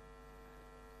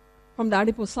 From the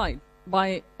adipocyte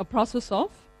by a process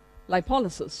of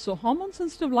lipolysis. So hormone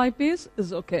sensitive lipase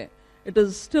is okay. It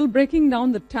is still breaking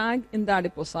down the tag in the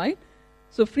adipocyte.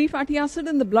 So free fatty acid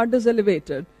in the blood is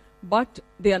elevated, but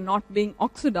they are not being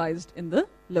oxidized in the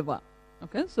liver.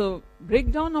 Okay, so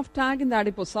breakdown of tag in the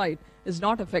adipocyte is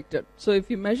not affected. So if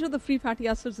you measure the free fatty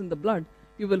acids in the blood,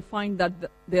 you will find that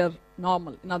they are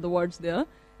normal. In other words, they are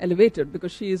elevated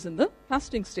because she is in the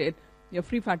fasting state. Your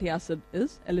free fatty acid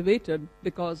is elevated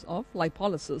because of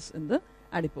lipolysis in the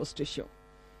adipose tissue.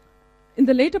 In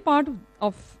the later part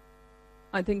of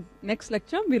I think next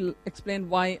lecture, we'll explain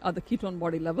why are the ketone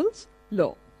body levels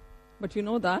low. But you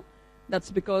know that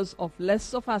that's because of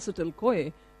less of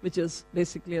acetyl-CoA, which is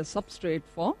basically a substrate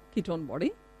for ketone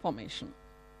body formation.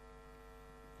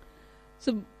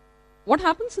 So what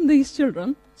happens in these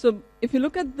children? So if you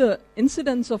look at the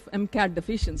incidence of MCAD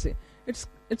deficiency, it's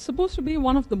supposed to be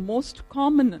one of the most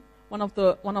common, one of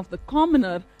the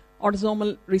commoner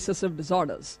autosomal recessive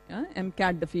disorders,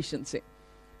 MCAD deficiency.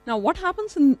 Now, what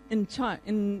happens in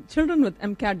children with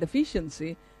MCAD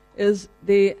deficiency is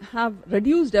they have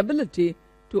reduced ability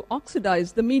to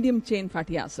oxidize the medium chain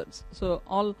fatty acids. So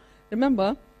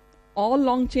remember, all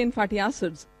long chain fatty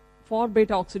acids for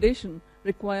beta oxidation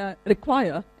require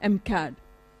MCAD.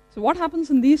 So what happens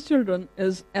in these children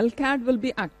is LCAD will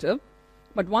be active,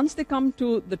 but once they come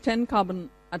to the 10 carbon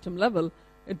atom level,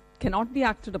 it cannot be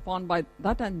acted upon by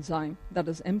that enzyme, that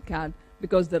is MCAD,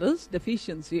 because there is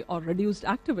deficiency or reduced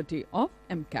activity of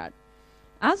MCAD.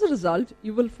 As a result,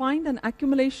 you will find an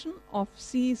accumulation of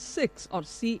C6 or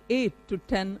C8 to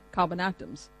 10 carbon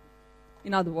atoms.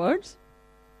 In other words,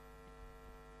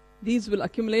 these will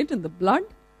accumulate in the blood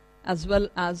as well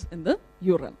as in the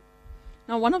urine.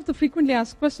 Now, one of the frequently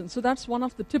asked questions, so that's one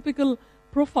of the typical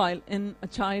profile in a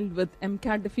child with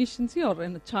MCAD deficiency or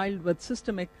in a child with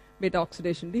systemic beta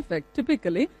oxidation defect,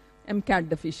 typically MCAD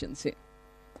deficiency.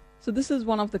 So this is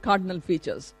one of the cardinal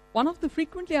features. One of the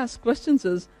frequently asked questions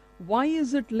is, why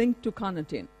is it linked to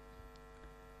carnitine?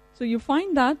 So you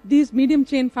find that these medium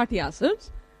chain fatty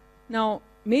acids, now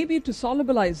maybe to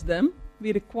solubilize them,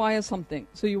 we require something.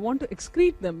 So you want to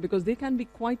excrete them because they can be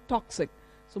quite toxic.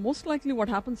 So most likely what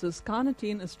happens is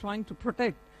carnitine is trying to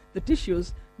protect the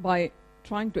tissues by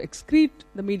trying to excrete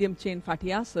the medium chain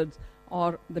fatty acids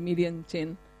or the medium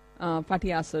chain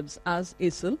fatty acids as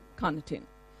acyl carnitine.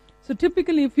 So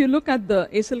typically, if you look at the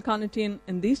acyl carnitine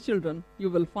in these children, you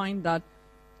will find that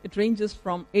it ranges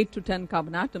from 8 to 10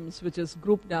 carbon atoms, which is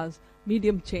grouped as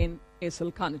medium chain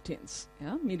acyl carnitines,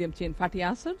 medium chain fatty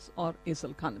acids or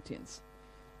acyl carnitines.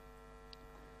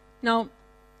 Now,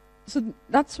 so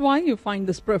that's why you find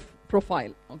this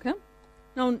profile. Okay.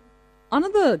 Now,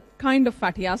 another kind of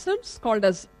fatty acids called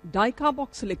as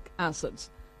dicarboxylic acids,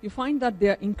 you find that they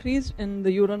are increased in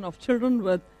the urine of children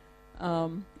with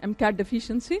MCAD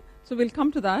deficiency. So we'll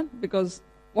come to that because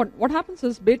what happens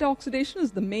is beta oxidation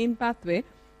is the main pathway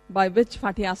by which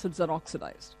fatty acids are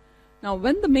oxidized. Now,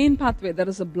 when the main pathway, there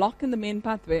is a block in the main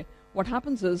pathway, what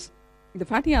happens is the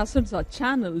fatty acids are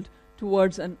channeled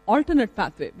towards an alternate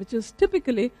pathway, which is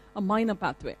typically a minor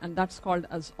pathway, and that's called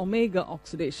as omega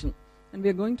oxidation. And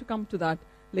we're going to come to that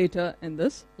later in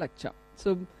this lecture.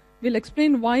 So We'll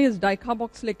explain why is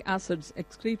dicarboxylic acids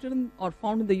excreted or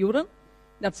found in the urine.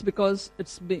 That's because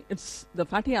the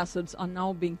fatty acids are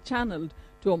now being channeled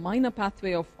to a minor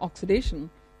pathway of oxidation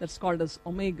that's called as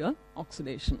omega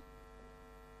oxidation.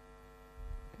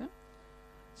 Okay?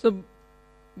 So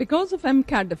because of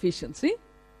MCAD deficiency,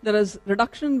 there is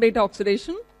reduction in beta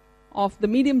oxidation of the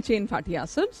medium chain fatty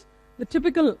acids. The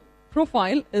typical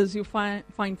profile is you find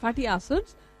fatty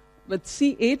acids with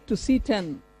C8 to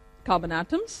C10 carbon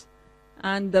atoms,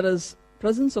 and there is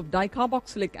presence of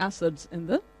dicarboxylic acids in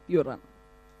the urine.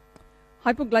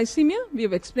 Hypoglycemia, we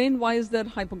have explained why is there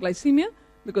hypoglycemia,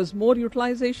 because more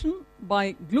utilization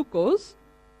of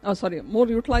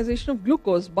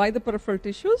glucose by the peripheral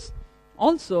tissues,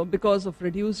 also because of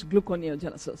reduced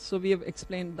gluconeogenesis. So we have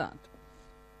explained that.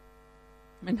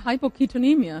 And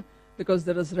hypoketonemia, because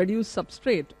there is reduced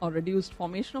substrate or reduced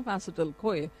formation of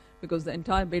acetyl-CoA, because the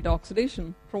entire beta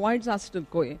oxidation provides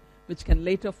acetyl-CoA, which can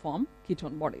later form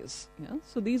ketone bodies. Yeah?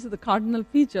 So these are the cardinal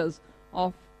features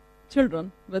of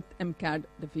children with MCAD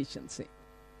deficiency.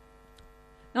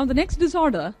 Now the next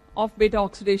disorder of beta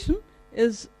oxidation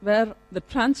is where the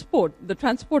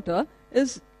transporter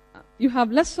is, you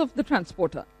have less of the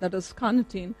transporter, that is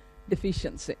carnitine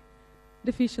deficiency.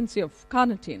 Deficiency of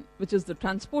carnitine, which is the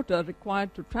transporter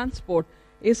required to transport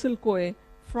acyl-CoA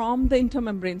from the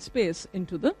intermembrane space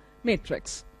into the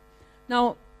matrix.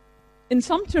 Now, in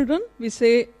some children, we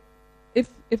say if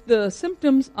the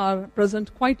symptoms are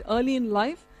present quite early in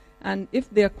life, and if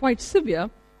they are quite severe,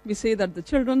 we say that the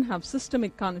children have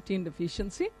systemic carnitine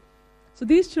deficiency. So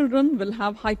these children will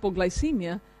have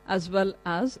hypoglycemia as well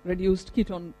as reduced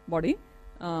ketone body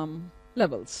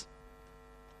levels.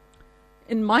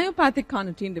 In myopathic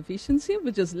carnitine deficiency,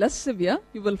 which is less severe,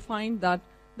 you will find that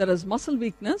there is muscle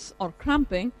weakness or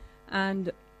cramping,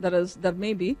 and there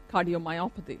may be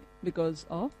cardiomyopathy because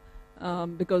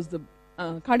the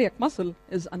cardiac muscle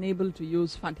is unable to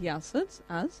use fatty acids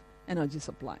as energy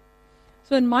supply.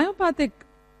 So in myopathic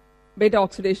beta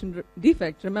oxidation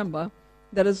defect, remember,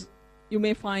 you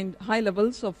may find high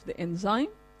levels of the enzyme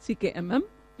CKMM,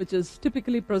 which is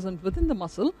typically present within the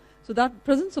muscle. So that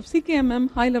presence of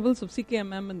CKMM, high levels of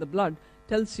CKMM in the blood,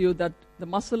 tells you that the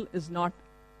muscle is not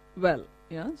well.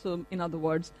 Yeah? So in other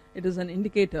words, it is an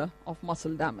indicator of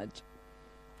muscle damage.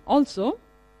 Also,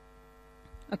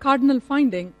 a cardinal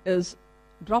finding is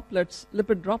droplets,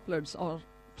 lipid droplets, or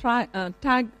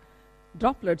tag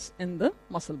droplets in the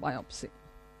muscle biopsy.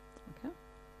 Okay.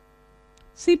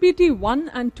 CPT1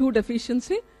 and 2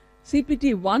 deficiency.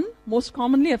 CPT1 most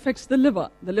commonly affects the liver.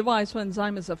 The liver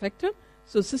isoenzyme is affected,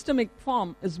 so systemic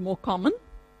form is more common.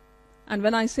 And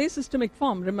when I say systemic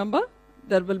form, remember,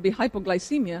 there will be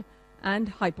hypoglycemia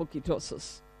and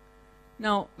hypoketosis.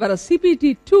 Now, whereas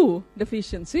CPT2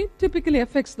 deficiency typically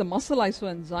affects the muscle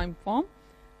isoenzyme form,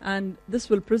 and this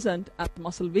will present as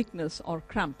muscle weakness or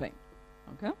cramping.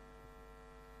 Okay.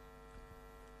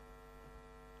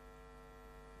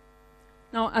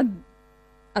 Now,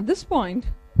 at this point,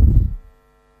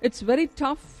 it's very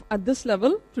tough at this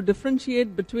level to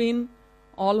differentiate between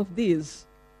all of these.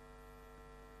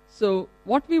 So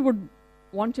what we would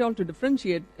want you all to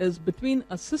differentiate is between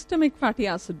a systemic fatty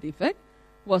acid defect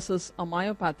versus a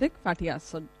myopathic fatty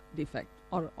acid defect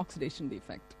or oxidation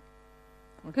defect.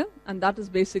 Okay? And that is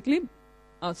basically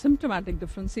a symptomatic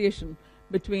differentiation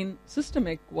between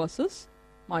systemic versus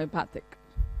myopathic.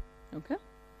 Okay?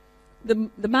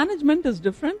 The management is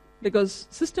different because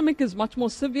systemic is much more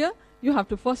severe. You have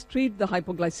to first treat the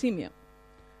hypoglycemia.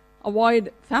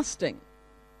 Avoid fasting,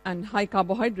 and high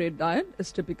carbohydrate diet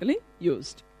is typically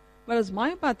used. Whereas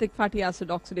myopathic fatty acid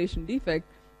oxidation defect,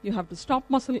 you have to stop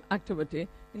muscle activity,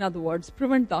 in other words,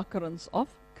 prevent the occurrence of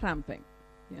cramping.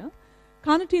 Yeah?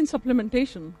 Carnitine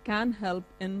supplementation can help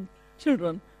in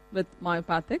children with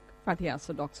myopathic fatty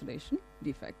acid oxidation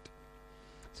defect.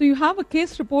 So you have a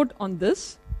case report on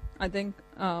this. I think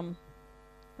a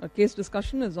case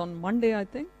discussion is on Monday, I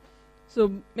think.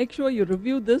 So make sure you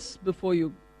review this before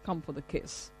you come for the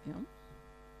case. Yeah?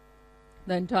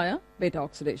 The entire beta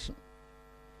oxidation.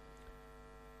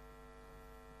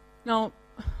 Now,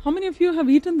 how many of you have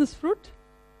eaten this fruit?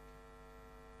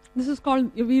 This is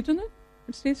called, you've eaten it?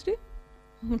 It's tasty?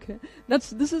 Okay.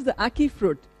 This is the ackee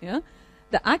fruit. Yeah?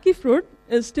 The ackee fruit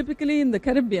is typically in the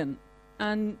Caribbean,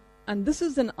 and this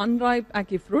is an unripe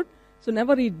ackee fruit, so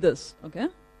never eat this. Okay?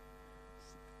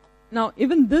 Now,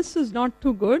 even this is not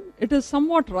too good. It is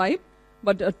somewhat ripe,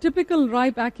 but a typical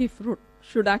ripe ackee fruit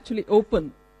should actually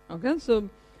open. Okay? So,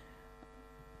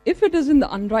 if it is in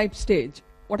the unripe stage,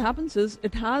 what happens is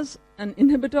it has an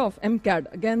inhibitor of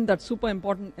MCAD. Again, that super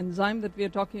important enzyme that we are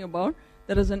talking about.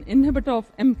 There is an inhibitor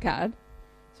of MCAD.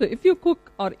 So So if you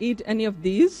cook or eat any of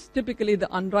these, typically the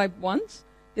unripe ones,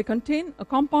 they contain a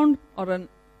compound or a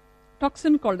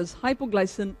toxin called as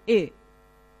hypoglycin A,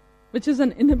 which is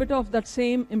an inhibitor of that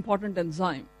same important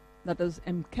enzyme, that is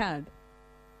MCAD.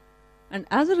 And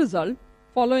as a result,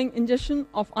 following ingestion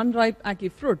of unripe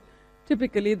ackee fruit,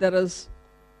 typically there is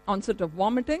onset of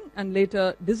vomiting and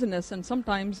later dizziness and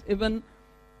sometimes even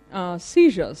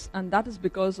seizures, and that is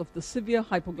because of the severe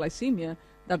hypoglycemia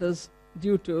that is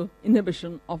due to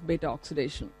inhibition of beta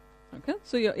oxidation. Okay?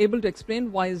 So you're able to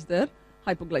explain why is there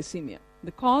hypoglycemia.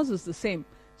 The cause is the same.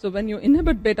 So when you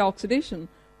inhibit beta oxidation,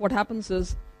 what happens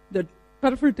is the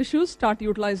peripheral tissues start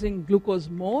utilizing glucose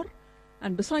more,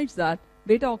 and besides that,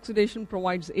 beta oxidation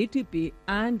provides ATP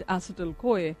and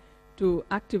acetyl-CoA to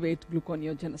activate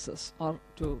gluconeogenesis or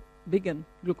to begin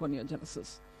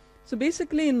gluconeogenesis. So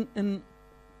basically in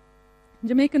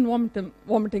Jamaican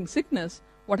vomiting sickness,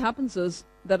 what happens is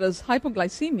there is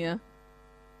hypoglycemia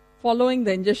following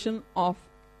the ingestion of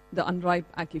the unripe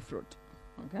ackee fruit.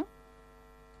 Okay?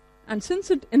 And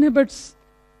since it inhibits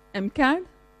MCAD,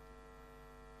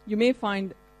 you may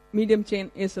find medium chain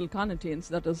acyl carnitines,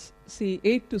 that is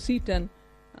C8 to C10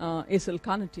 acyl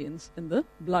carnitines in the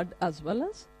blood as well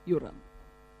as urine.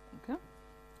 Okay?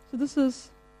 So this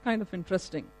is kind of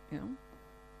interesting. You know?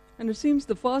 And it seems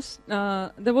the first,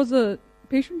 there was a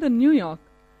patient in New York,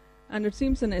 and it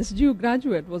seems an SGU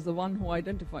graduate was the one who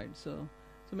identified. So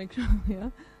make sure, yeah.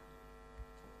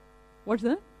 What's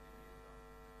that?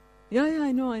 Yeah,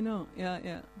 I know.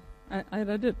 Yeah. I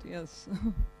read it, yes.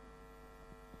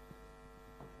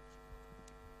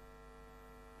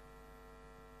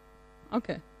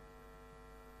 Okay.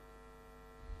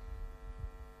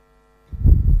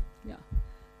 Yeah.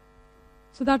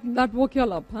 So that woke you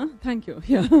all up, huh? Thank you.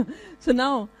 Yeah. So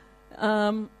now,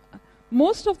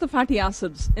 most of the fatty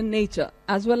acids in nature,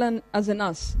 as well as in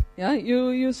us, yeah,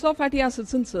 you saw fatty acid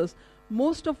synthesis.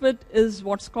 Most of it is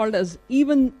what's called as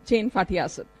even chain fatty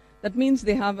acid. That means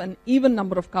they have an even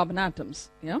number of carbon atoms.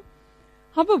 Yeah.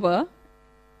 However,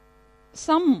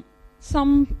 some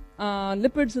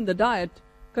lipids in the diet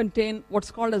contain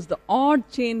what's called as the odd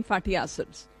chain fatty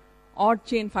acids. Odd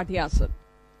chain fatty acid.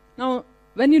 Now,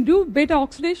 when you do beta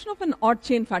oxidation of an odd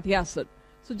chain fatty acid,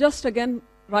 so just again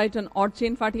write an odd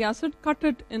chain fatty acid, cut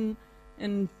it in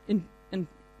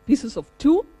pieces of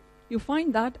 2, you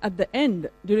find that at the end,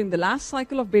 during the last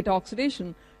cycle of beta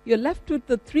oxidation, you're left with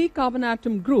the 3 carbon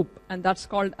atom group, and that's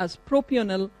called as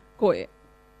propionyl CoA.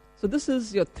 So this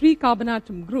is your 3 carbon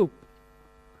atom group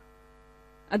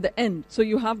at the end. So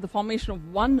you have the formation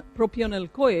of 1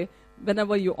 propionyl CoA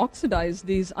whenever you oxidize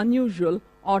these unusual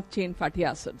odd chain fatty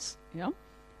acids. Yeah?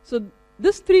 So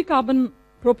this 3 carbon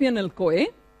propionyl CoA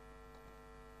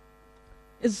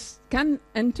can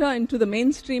enter into the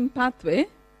mainstream pathway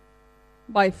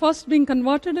by first being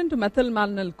converted into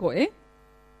methylmalonyl CoA.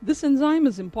 This enzyme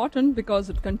is important because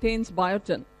it contains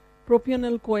biotin,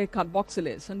 propionyl CoA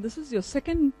carboxylase, and this is your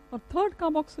second or third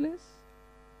carboxylase.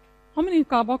 How many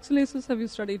carboxylases have you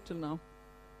studied till now?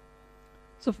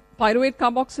 So pyruvate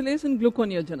carboxylase in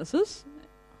gluconeogenesis,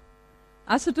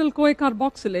 acetyl-CoA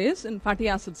carboxylase in fatty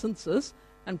acid synthesis,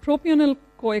 and propionyl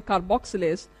CoA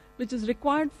carboxylase, which is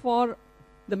required for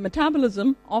the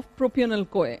metabolism of propionyl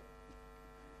CoA.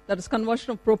 That is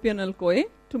conversion of propionyl CoA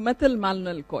to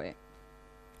methylmalonyl CoA.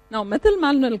 Now,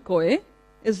 methylmalonyl CoA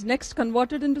is next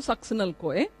converted into succinyl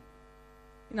CoA.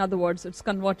 In other words, it's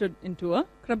converted into a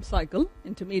Krebs cycle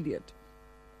intermediate.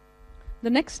 The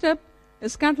next step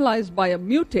is catalyzed by a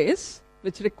mutase,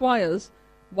 which requires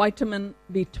vitamin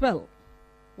B12.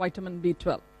 Vitamin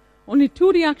B12. Only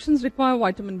 2 reactions require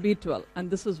vitamin B12,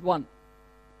 and this is one.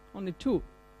 Only 2.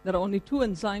 There are only 2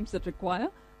 enzymes that require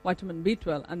vitamin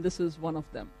B12, and this is one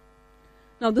of them.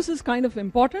 Now, this is kind of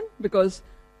important because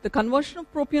the conversion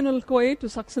of propionyl CoA to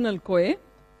succinyl CoA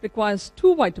requires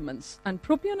 2 vitamins, and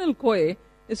propionyl CoA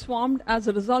is formed as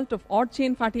a result of odd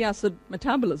chain fatty acid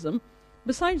metabolism.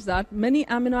 Besides that, many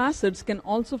amino acids can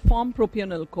also form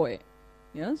propionyl CoA.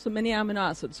 Yeah? So many amino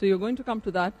acids. So you're going to come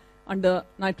to that under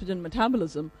nitrogen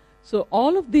metabolism. So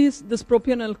all of this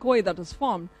propionyl CoA that is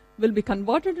formed will be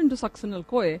converted into succinyl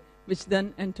CoA, which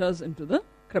then enters into the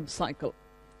Krebs cycle.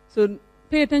 So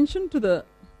pay attention to the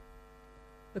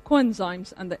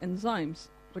coenzymes and the enzymes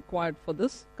required for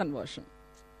this conversion.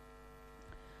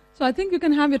 So I think you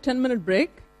can have your 10-minute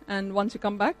break, and once you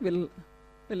come back, we'll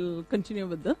continue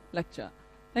with the lecture.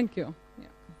 Thank you.